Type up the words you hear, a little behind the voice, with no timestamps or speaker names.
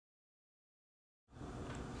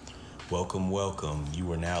Welcome, welcome.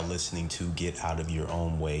 You are now listening to Get Out of Your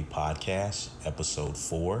Own Way podcast, episode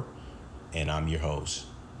 4, and I'm your host.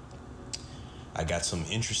 I got some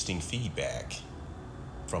interesting feedback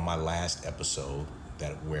from my last episode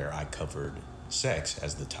where I covered sex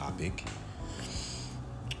as the topic.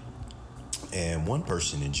 And one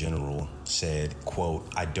person in general said, quote,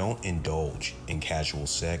 "I don't indulge in casual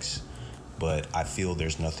sex, but I feel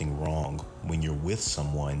there's nothing wrong when you're with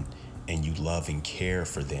someone and you love and care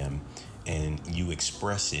for them and you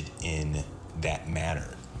express it in that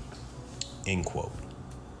manner," end quote.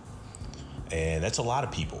 And that's a lot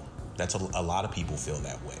of people. That's a lot of people feel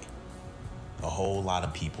that way. A whole lot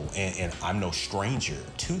of people. And I'm no stranger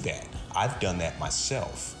to that. I've done that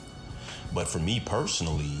myself. But for me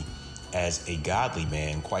personally, as a godly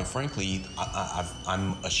man, quite frankly,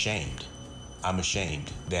 I'm ashamed. I'm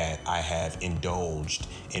ashamed that I have indulged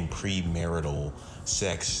in premarital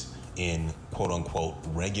sex in quote unquote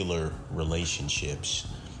regular relationships.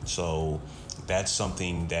 So that's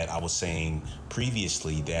something that I was saying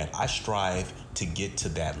previously, that I strive to get to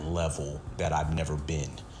that level that I've never been,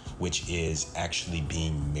 which is actually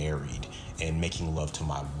being married and making love to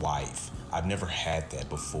my wife. I've never had that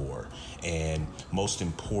before. And most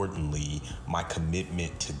importantly, my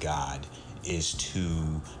commitment to God is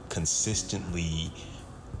to consistently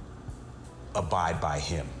abide by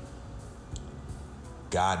Him.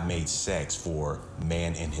 God made sex for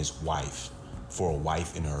man and his wife, for a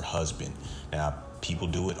wife and her husband. Now, people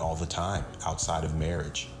do it all the time outside of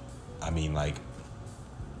marriage. I mean,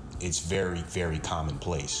 it's very, very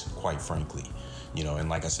commonplace, quite frankly. And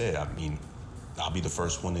like I said, I'll be the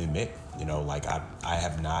first one to admit, I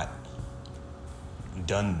have not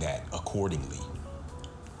done that accordingly.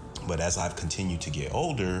 But as I've continued to get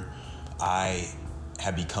older, I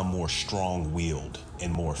have become more strong-willed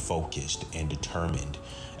and more focused and determined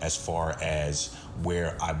as far as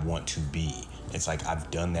where I want to be. It's like I've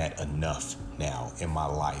done that enough now in my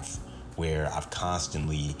life, where I've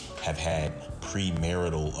constantly have had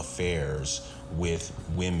premarital affairs with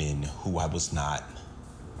women who I was not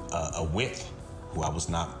with, who I was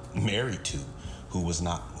not married to, who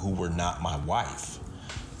were not my wife.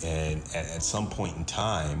 And at some point in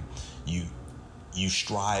time, you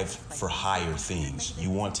strive for higher things. You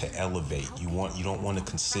want to elevate. You don't want to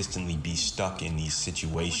consistently be stuck in these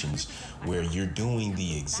situations where you're doing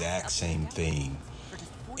the exact same thing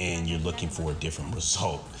and you're looking for a different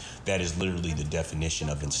result. That is literally the definition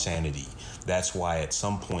of insanity. That's why at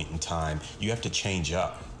some point in time, you have to change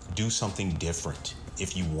up, do something different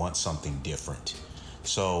if you want something different.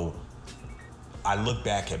 So I look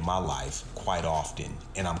back at my life quite often,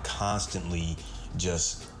 and I'm constantly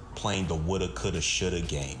just playing the woulda, coulda, shoulda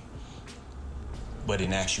game. But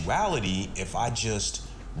in actuality, if I just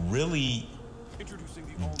really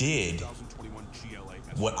did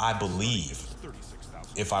what I believe,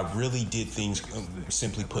 if I really did things,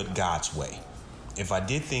 simply put, God's way. If I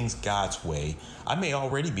did things God's way, I may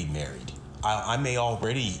already be married. I may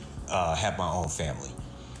already have my own family,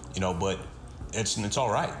 but it's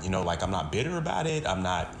all right. I'm not bitter about it. I'm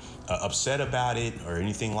not upset about it or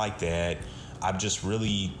anything like that. I'm just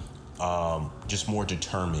really just more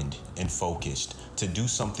determined and focused to do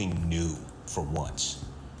something new for once.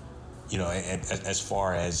 As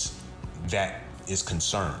far as that is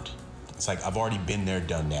concerned, it's like I've already been there,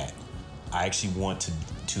 done that. I actually want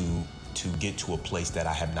to get to a place that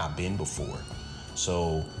I have not been before.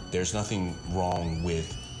 So there's nothing wrong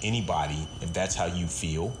with anybody if that's how you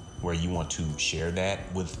feel, where you want to share that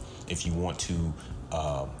with, if you want to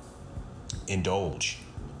indulge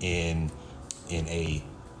in a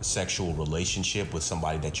sexual relationship with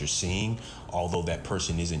somebody that you're seeing, although that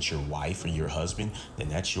person isn't your wife or your husband, then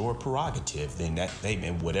that's your prerogative. Then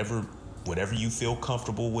whatever you feel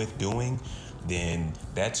comfortable with doing, then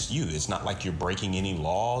that's you. It's not like you're breaking any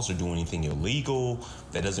laws or doing anything illegal.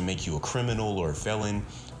 That doesn't make you a criminal or a felon.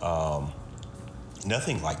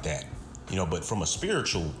 Nothing like that. But from a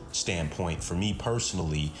spiritual standpoint, for me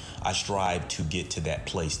personally, I strive to get to that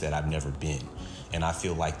place that I've never been. And I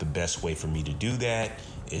feel like the best way for me to do that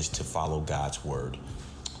is to follow God's word.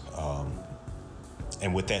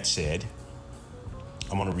 And with that said,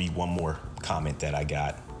 I'm going to read one more comment that I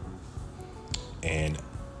got. And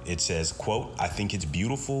it says, quote, "I think it's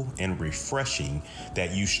beautiful and refreshing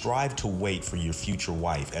that you strive to wait for your future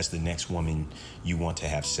wife as the next woman you want to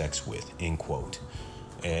have sex with," end quote.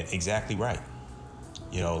 And exactly right.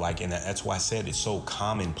 And that's why I said it's so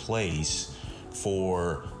commonplace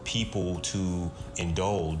for people to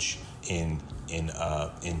indulge in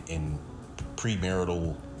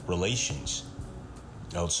premarital relations.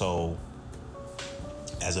 So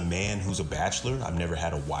as a man who's a bachelor, I've never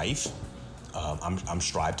had a wife. I'm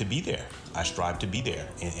strive to be there. I strive to be there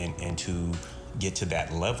and to get to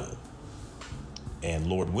that level. And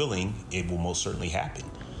Lord willing, it will most certainly happen.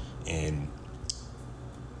 And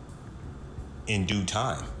in due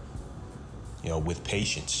time, with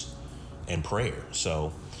patience and prayer.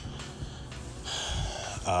 So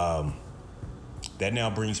that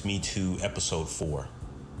now brings me to episode 4,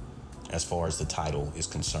 as far as the title is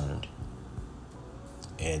concerned.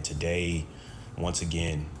 And today, once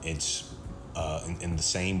again, it's in the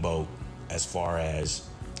same boat as far as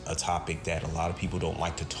a topic that a lot of people don't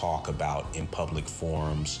like to talk about in public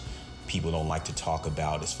forums. People don't like to talk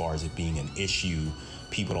about as far as it being an issue.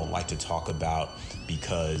 People don't like to talk about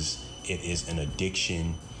because it is an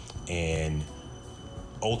addiction. And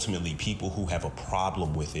ultimately, people who have a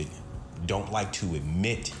problem with it don't like to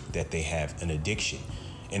admit that they have an addiction.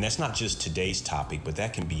 And that's not just today's topic, but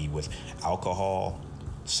that can be with alcohol,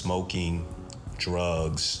 smoking,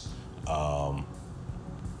 drugs,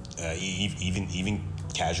 even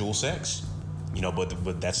casual sex,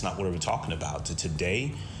 but that's not what we're talking about.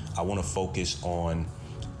 Today, I want to focus on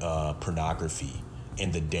pornography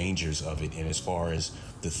and the dangers of it, and as far as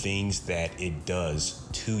the things that it does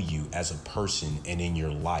to you as a person and in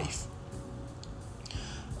your life.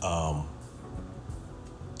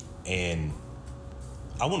 And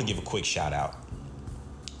I want to give a quick shout out.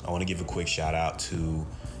 I want to give a quick shout out to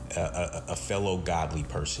a fellow godly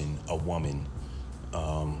person, a woman,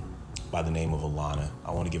 by the name of Alana.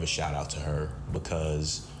 I want to give a shout out to her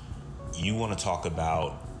because you want to talk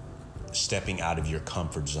about stepping out of your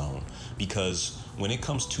comfort zone. Because when it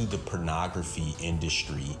comes to the pornography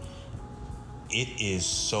industry, it is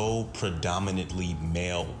so predominantly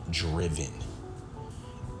male driven.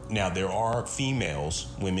 Now, there are females,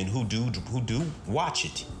 women who do watch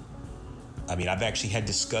it. I mean, I've actually had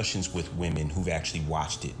discussions with women who've actually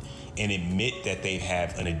watched it and admit that they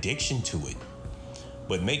have an addiction to it.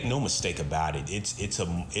 But make no mistake about it, it's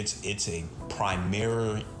a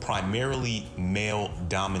primarily male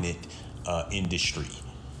dominant industry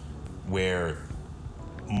where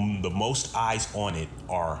the most eyes on it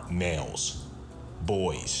are males,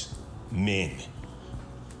 boys, men.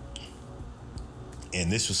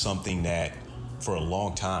 And this was something that for a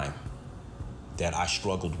long time that I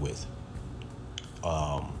struggled with.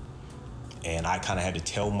 And I kind of had to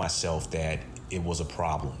tell myself that it was a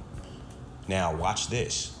problem. Now, watch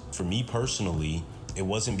this. For me personally, it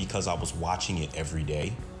wasn't because I was watching it every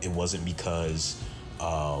day. It wasn't because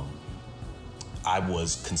I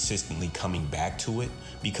was consistently coming back to it,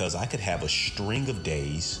 because I could have a string of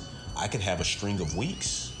days, I could have a string of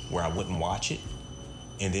weeks where I wouldn't watch it.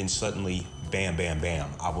 And then suddenly, bam, bam, bam,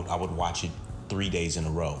 I would watch it 3 days in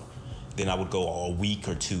a row. Then I would go a week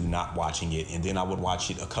or two not watching it, and then I would watch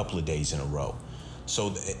it a couple of days in a row. So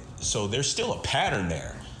there's still a pattern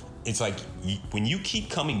there. It's like when you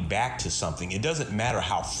keep coming back to something, it doesn't matter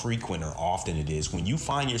how frequent or often it is. When you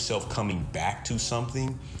find yourself coming back to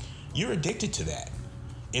something, you're addicted to that.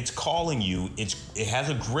 It's calling you, it has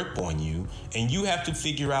a grip on you, and you have to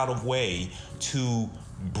figure out a way to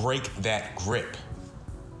break that grip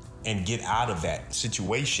and get out of that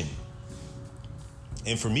situation.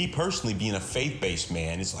 And for me personally, being a faith-based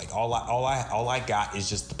man, it's like all I got is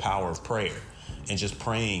just the power of prayer and just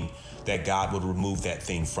praying that God would remove that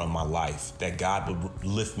thing from my life, that God would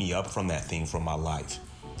lift me up from that thing from my life.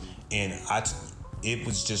 And it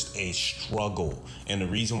was just a struggle. And the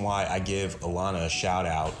reason why I give Alana a shout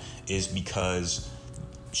out is because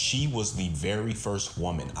she was the very first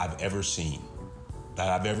woman I've ever seen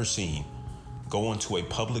go onto a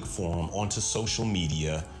public forum, onto social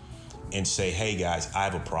media, and say, hey guys, I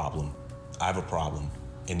have a problem,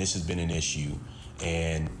 and this has been an issue.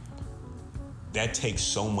 And that takes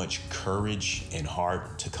so much courage and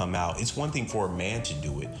heart to come out. It's one thing for a man to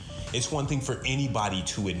do it. It's one thing for anybody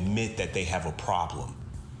to admit that they have a problem,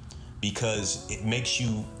 because it makes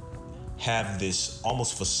you have this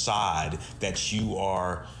almost facade that you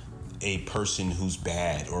are a person who's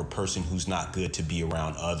bad or a person who's not good to be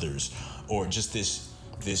around others, or just this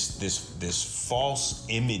false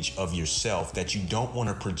image of yourself that you don't want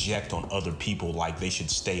to project on other people, like they should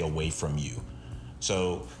stay away from you.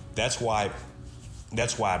 So that's why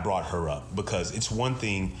I brought her up, because it's one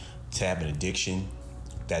thing to have an addiction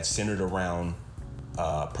that's centered around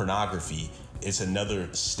pornography. It's another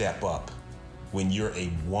step up when you're a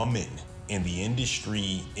woman and the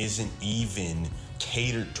industry isn't even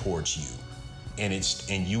catered towards you, and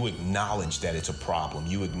you acknowledge that it's a problem.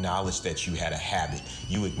 You acknowledge that you had a habit.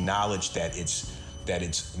 You acknowledge that it's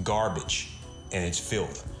garbage and it's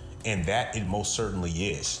filth, and that it most certainly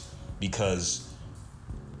is, because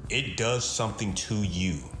it does something to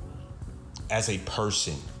you as a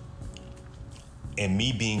person. And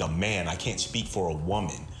me being a man, I can't speak for a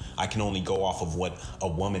woman. I can only go off of what a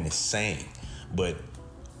woman is saying. But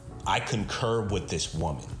I concur with this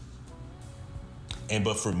woman.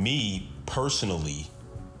 But for me personally,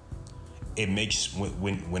 it makes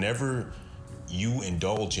whenever you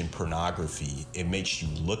indulge in pornography, it makes you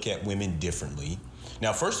look at women differently.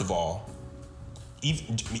 Now, first of all,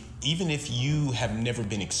 even if you have never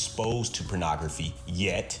been exposed to pornography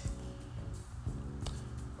yet,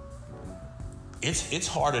 it's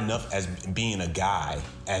hard enough as being a guy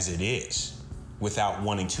as it is without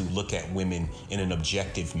wanting to look at women in an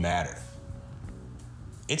objective manner.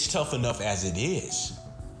 It's tough enough as it is.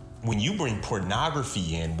 When you bring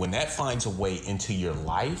pornography in, when that finds a way into your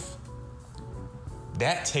life,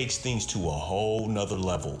 that takes things to a whole nother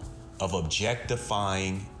level of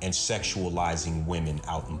objectifying and sexualizing women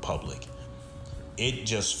out in public. It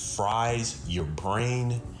just fries your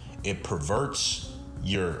brain. It perverts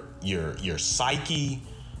your psyche.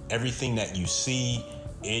 Everything that you see,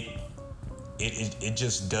 it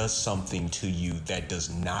just does something to you that does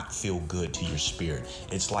not feel good to your spirit.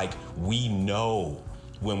 It's like we know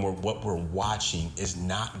when what we're watching is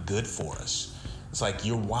not good for us. It's like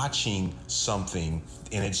you're watching something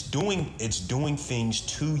and it's doing things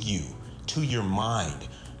to you, to your mind,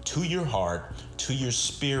 to your heart, to your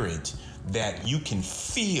spirit that you can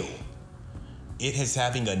feel it is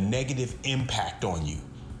having a negative impact on you.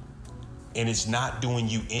 And it's not doing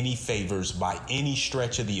you any favors by any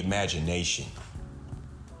stretch of the imagination.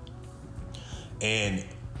 And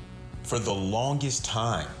for the longest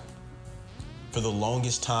time,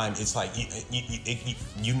 it's like,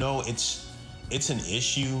 it's an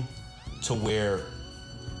issue to where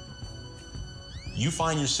you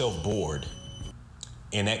find yourself bored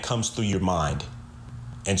and that comes through your mind.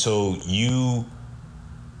 And so you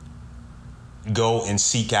go and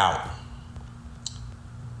seek out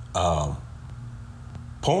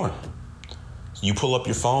porn. You pull up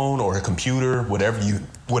your phone or a computer, whatever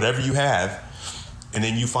you have, and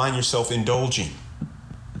then you find yourself indulging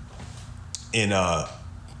in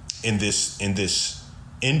this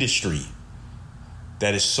industry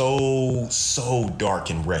that is so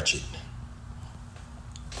dark and wretched.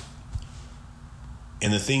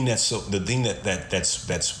 And the thing that's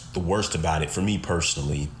the worst about it for me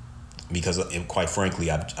personally, because quite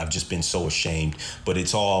frankly, I've just been so ashamed, but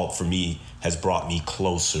it's all for me has brought me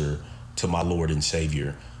closer to my Lord and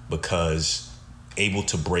Savior, because able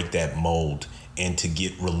to break that mold and to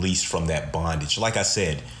get released from that bondage. Like I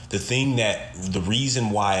said, the reason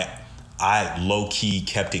why I low-key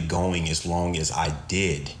kept it going as long as I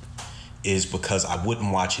did is because I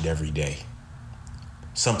wouldn't watch it every day.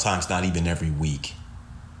 Sometimes not even every week.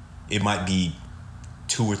 It might be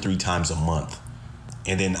 2 or 3 times a month.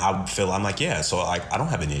 And then I'm like, yeah, so I don't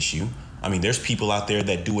have an issue. I mean, there's people out there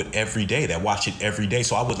that do it every day, that watch it every day.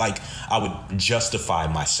 So I would justify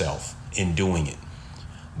myself in doing it.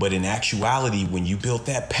 But in actuality, when you build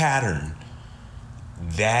that pattern,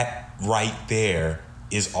 that right there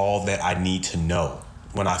is all that I need to know.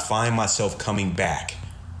 When I find myself coming back,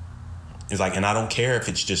 it's like, and I don't care if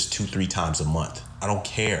it's just 2-3 times a month. I don't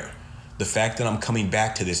care. The fact that I'm coming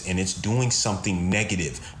back to this and it's doing something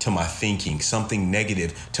negative to my thinking, something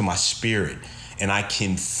negative to my spirit, and I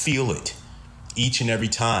can feel it each and every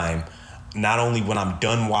time, not only when I'm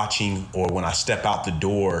done watching or when I step out the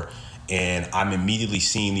door and I'm immediately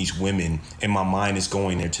seeing these women and my mind is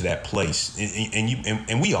going there to that place.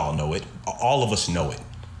 And we all know it. All of us know it.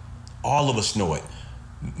 All of us know it.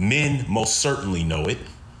 Men most certainly know it.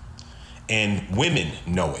 And women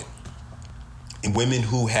know it. And women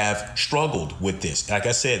who have struggled with this. Like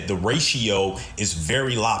I said, the ratio is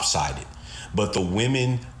very lopsided. But the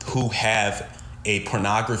women who have a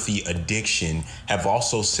pornography addiction have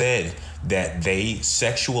also said that they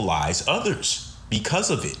sexualize others because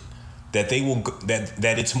of it. That they will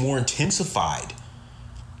that it's more intensified.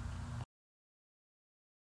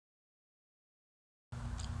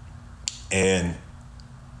 And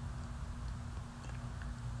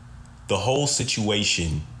the whole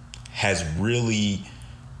situation has really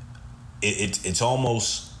it's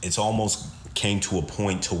almost came to a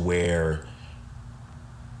point to where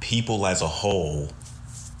people as a whole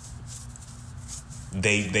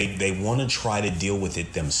they want to try to deal with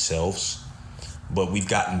it themselves, but we've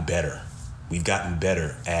gotten better. We've gotten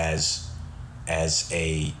better as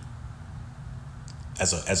a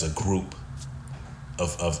group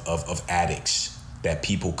of addicts, that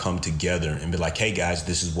people come together and be like, hey guys,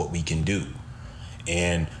 this is what we can do.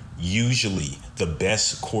 And usually the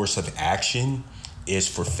best course of action is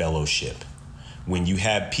for fellowship. When you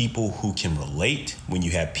have people who can relate, when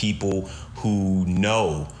you have people who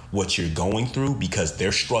know what you're going through because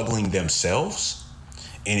they're struggling themselves,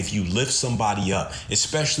 And if you lift somebody up,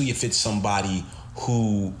 especially if it's somebody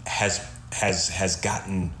who has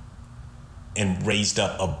gotten and raised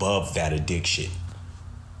up above that addiction.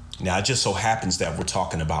 Now, it just so happens that we're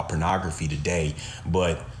talking about pornography today,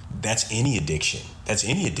 but that's any addiction. That's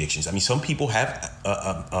any addictions. I mean, some people have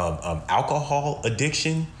alcohol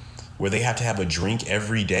addiction where they have to have a drink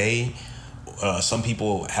every day. Some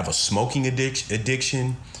people have a smoking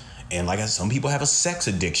addiction. And like I said, some people have a sex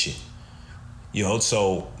addiction.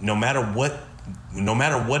 So no matter what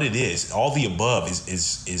it is, all the above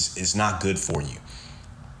is not good for you.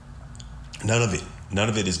 None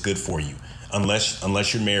of it is good for you.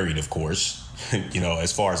 Unless you're married, of course,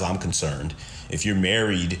 as far as I'm concerned. If you're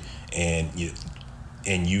married and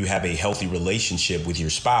you have a healthy relationship with your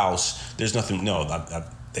spouse, there's nothing. No,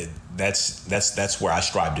 that's where I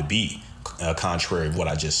strive to be. Contrary of what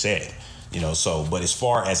I just said, But as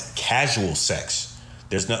far as casual sex,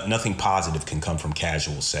 there's nothing positive can come from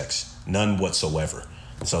casual sex, none whatsoever.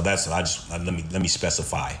 So let me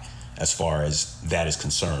specify as far as that is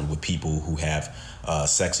concerned with people who have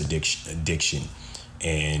sex addiction,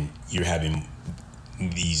 and you're having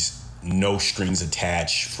these no strings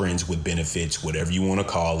attached friends with benefits, whatever you want to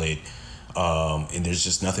call it, and there's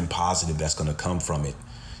just nothing positive that's going to come from it.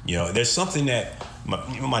 There's something that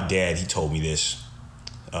my dad, he told me this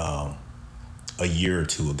a year or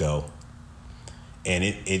two ago, and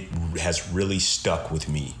it has really stuck with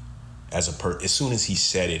me as soon as he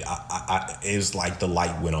said it, it was like the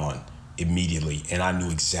light went on immediately, and I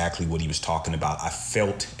knew exactly what he was talking about. I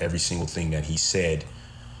felt every single thing that he said.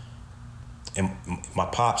 And my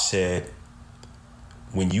pop said,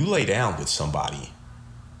 when you lay down with somebody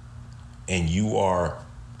and you are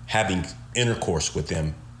having intercourse with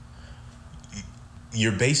them,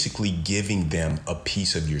 you're basically giving them a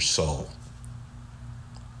piece of your soul.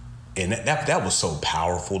 And that was so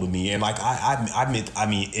powerful to me. And like I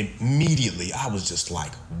mean, immediately I was just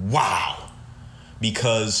like, wow.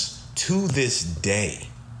 Because to this day,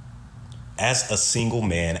 as a single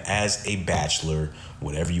man, as a bachelor,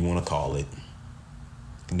 whatever you want to call it,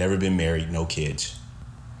 never been married, no kids.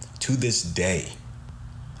 To this day,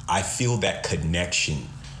 I feel that connection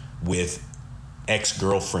with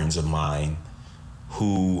ex-girlfriends of mine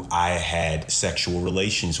who I had sexual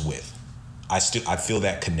relations with. I feel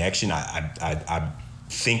that connection. I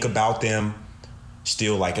think about them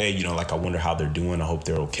still, like, hey, like I wonder how they're doing. I hope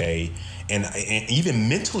they're okay. And even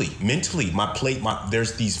mentally,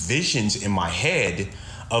 there's these visions in my head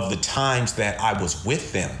of the times that I was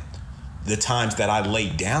with them, the times that I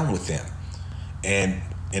laid down with them. And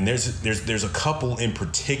there's a couple in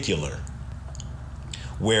particular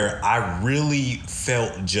where I really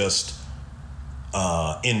felt just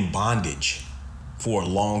in bondage for a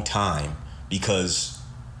long time, because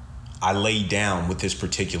I laid down with this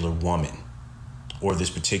particular woman or this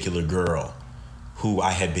particular girl who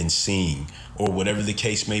I had been seeing, or whatever the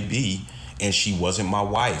case may be, and she wasn't my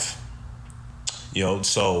wife.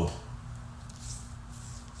 So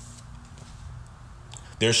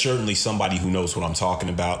there's certainly somebody who knows what I'm talking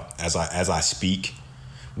about as I speak.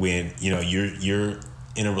 When you're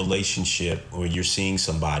in a relationship or you're seeing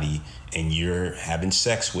somebody and you're having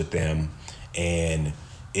sex with them, and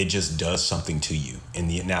it just does something to you. And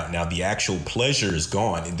now the actual pleasure is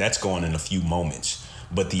gone, and that's gone in a few moments.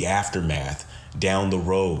 But the aftermath down the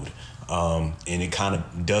road, and it kind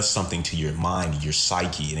of does something to your mind, your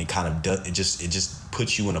psyche, and it just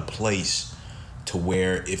puts you in a place to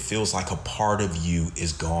where it feels like a part of you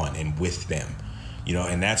is gone and with them.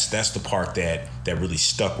 And that's the part that really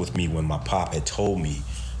stuck with me when my pop had told me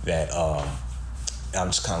that. I'm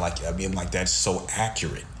just kind of like, that's so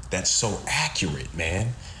accurate. That's so accurate,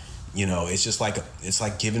 man. It's just like it's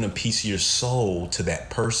like giving a piece of your soul to that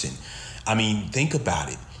person. I mean, think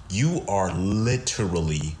about it. You are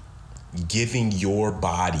literally giving your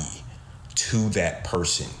body to that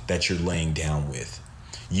person that you're laying down with.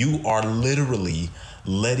 You are literally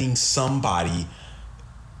letting somebody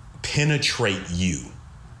penetrate you.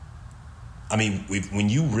 I mean, when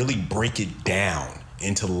you really break it down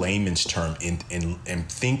into layman's term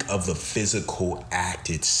and think of the physical act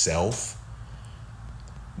itself,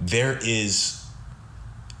 there is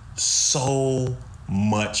so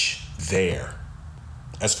much there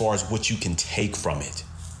as far as what you can take from it.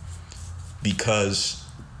 Because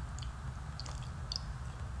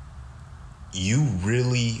you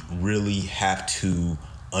really, really have to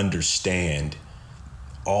understand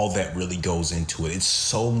all that really goes into it. It's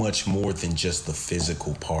so much more than just the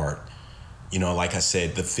physical part. Like I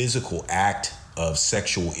said, the physical act of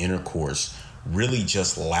sexual intercourse really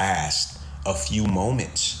just lasts a few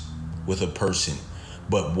moments with a person.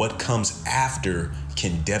 But what comes after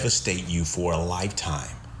can devastate you for a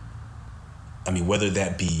lifetime. I mean, whether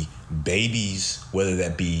that be babies, whether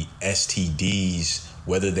that be STDs,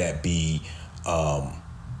 whether that be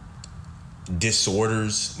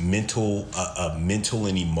disorders, mental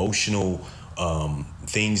and emotional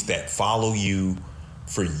things that follow you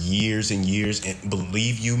for years and years. And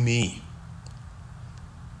believe you me,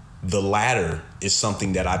 the latter is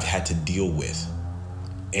something that I've had to deal with.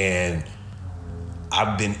 And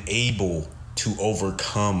I've been able to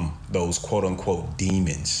overcome those quote unquote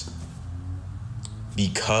demons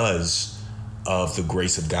because of the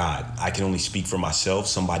grace of God. I can only speak for myself.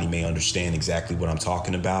 Somebody may understand exactly what I'm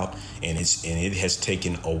talking about. And it has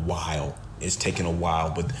taken a while. It's taken a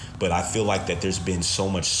while, but I feel like that there's been so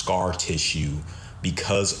much scar tissue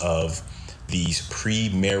because of these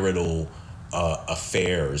premarital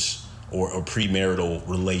affairs or premarital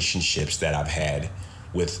relationships that I've had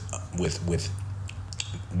with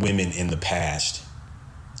women in the past,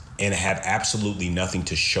 and have absolutely nothing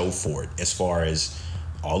to show for it. As far as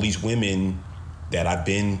all these women that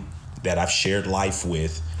I've shared life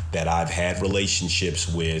with, that I've had relationships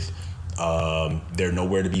with, they're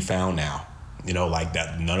nowhere to be found now. Like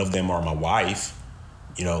that, none of them are my wife,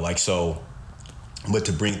 like so. But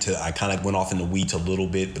I kind of went off in the weeds a little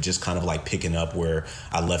bit, but just kind of like picking up where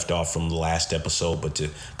I left off from the last episode. But to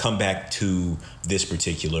come back to this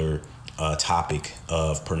particular topic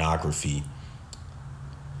of pornography,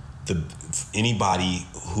 anybody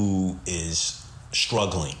who is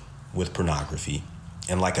struggling with pornography,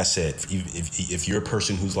 and like I said, if you're a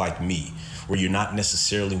person who's like me, where you're not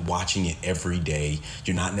necessarily watching it every day,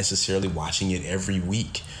 you're not necessarily watching it every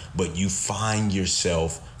week, but you find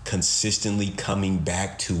yourself consistently coming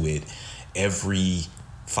back to it every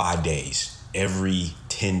 5 days, every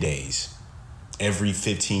 10 days, every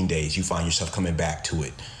 15 days, you find yourself coming back to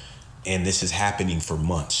it. And this is happening for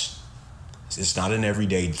months. It's not an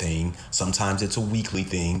everyday thing. Sometimes it's a weekly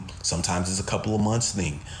thing. Sometimes it's a couple of months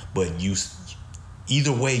thing. But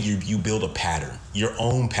either way, you build a pattern, your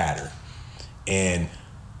own pattern. And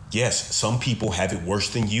yes, some people have it worse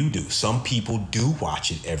than you do. Some people do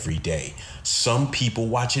watch it every day. Some people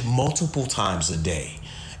watch it multiple times a day.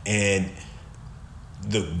 And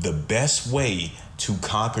the best way to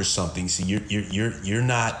conquer something, see, you're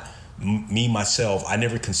not me, myself. I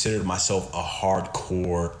never considered myself a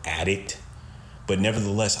hardcore addict, but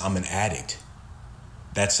nevertheless, I'm an addict.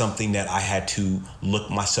 That's something that I had to look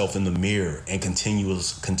myself in the mirror and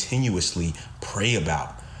continuously pray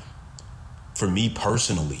about. For me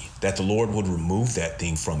personally, that the Lord would remove that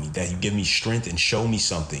thing from me, that He'd give me strength and show me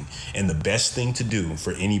something. And the best thing to do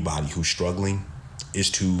for anybody who's struggling is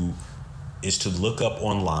to look up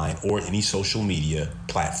online or any social media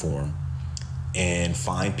platform and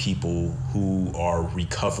find people who are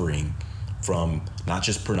recovering from not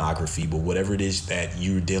just pornography, but whatever it is that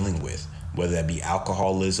you're dealing with, whether that be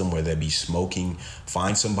alcoholism, whether that be smoking.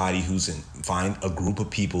 Find somebody find a group of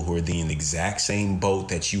people who are in the exact same boat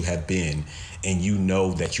that you have been, and you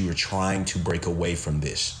know that you are trying to break away from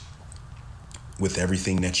this with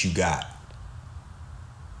everything that you got.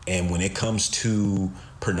 And when it comes to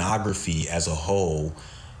pornography as a whole,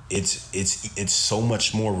 it's so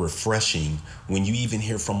much more refreshing when you even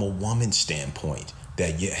hear from a woman's standpoint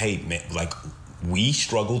that, hey, man, like, we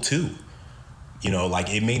struggle too.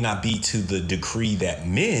 Like, it may not be to the degree that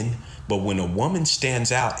men, but when a woman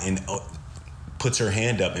stands out and puts her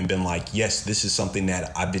hand up and been like, yes, this is something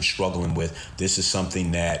that I've been struggling with. This is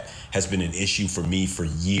something that has been an issue for me for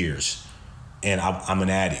years, and I'm an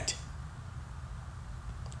addict.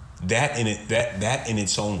 That in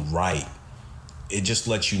its own right, it just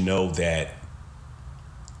lets you know that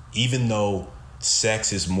even though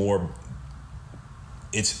sex is more,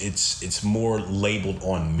 it's more labeled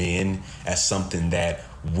on men as something that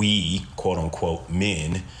we, quote unquote,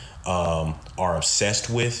 men are obsessed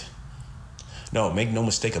with. No, make no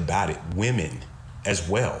mistake about it, women as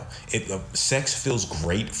well. Sex feels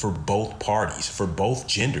great for both parties, for both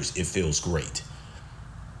genders. It feels great.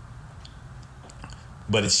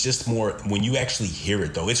 But it's just more when you actually hear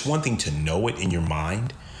it, though. It's one thing to know it in your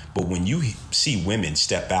mind, but when you see women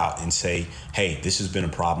step out and say, hey, this has been a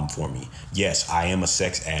problem for me. Yes, I am a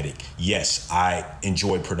sex addict. Yes, I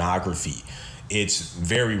enjoy pornography. It's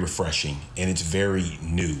very refreshing, and it's very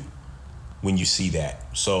new when you see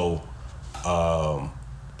that. So,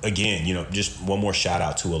 again, just one more shout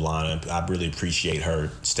out to Alana. I really appreciate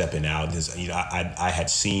her stepping out. I had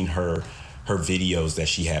seen her videos that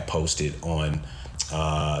she had posted on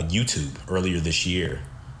YouTube earlier this year,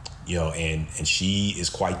 and she is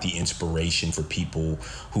quite the inspiration for people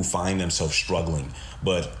who find themselves struggling.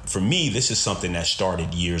 But for me, this is something that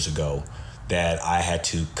started years ago, that I had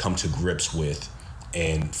to come to grips with,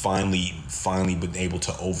 and finally been able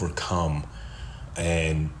to overcome,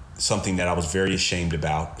 and something that I was very ashamed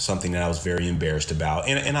about, something that I was very embarrassed about.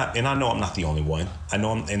 And I know I'm not the only one. I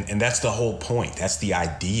know and that's the whole point. That's the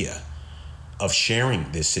idea of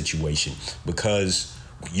sharing this situation, because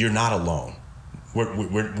you're not alone.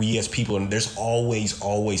 We as people, and there's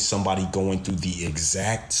always somebody going through the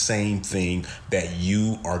exact same thing that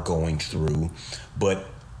you are going through, but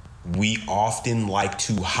we often like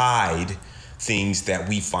to hide things that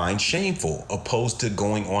we find shameful, opposed to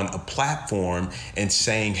going on a platform and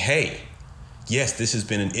saying, hey, yes, this has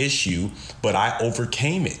been an issue, but I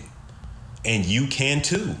overcame it, and you can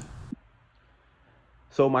too.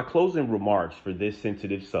 So my closing remarks for this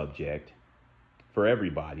sensitive subject for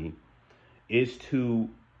everybody is to,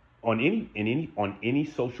 on any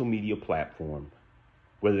social media platform,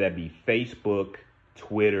 whether that be Facebook,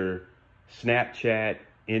 Twitter, Snapchat,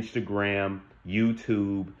 Instagram,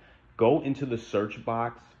 YouTube, go into the search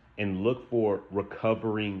box and look for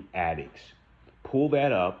recovering addicts. Pull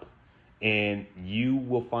that up and you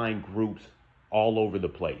will find groups all over the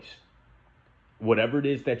place. Whatever it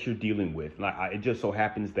is that you're dealing with. It just so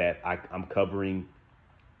happens that I'm covering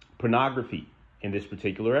pornography in this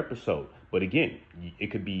particular episode. But again, it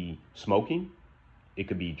could be smoking, it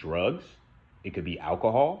could be drugs, it could be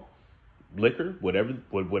alcohol, liquor,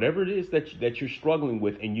 whatever it is that you're struggling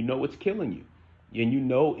with, and you know it's killing you, and you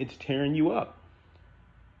know it's tearing you up.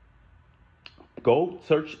 Go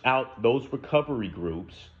search out those recovery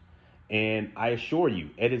groups, and I assure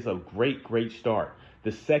you, it is a great start.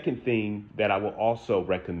 The second thing that I will also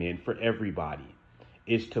recommend for everybody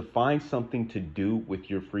is to find something to do with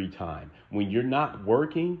your free time. When you're not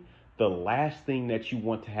working, the last thing that you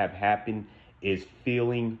want to have happen is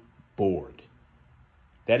feeling bored.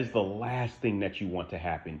 That is the last thing that you want to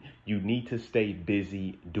happen. You need to stay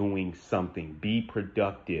busy doing something. Be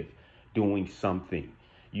productive doing something.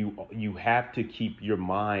 You have to keep your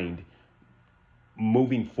mind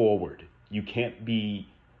moving forward. You can't be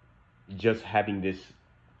just having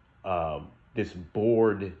this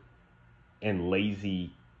bored and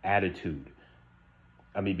lazy attitude.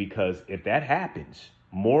 I mean, because if that happens,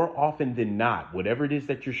 more often than not, whatever it is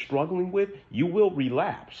that you're struggling with, you will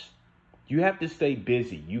relapse. You have to stay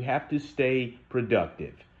busy. You have to stay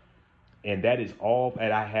productive. And that is all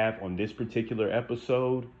that I have on this particular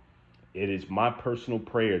episode. It is my personal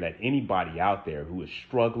prayer that anybody out there who is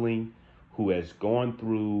struggling, who has gone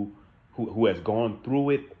through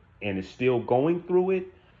it and is still going through it,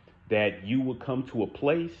 that you will come to a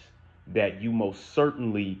place that you most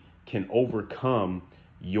certainly can overcome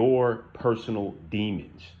your personal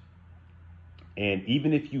demons. And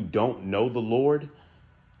even if you don't know the Lord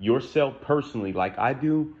yourself personally, like I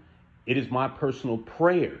do, it is my personal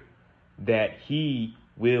prayer that he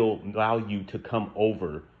will allow you to come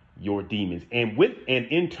over your demons, and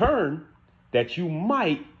in turn that you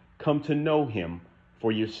might come to know him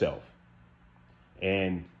for yourself.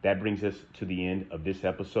 And that brings us to the end of this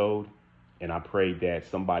episode. And I pray that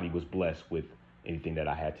somebody was blessed with anything that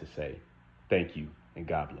I had to say. Thank you, and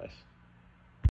God bless.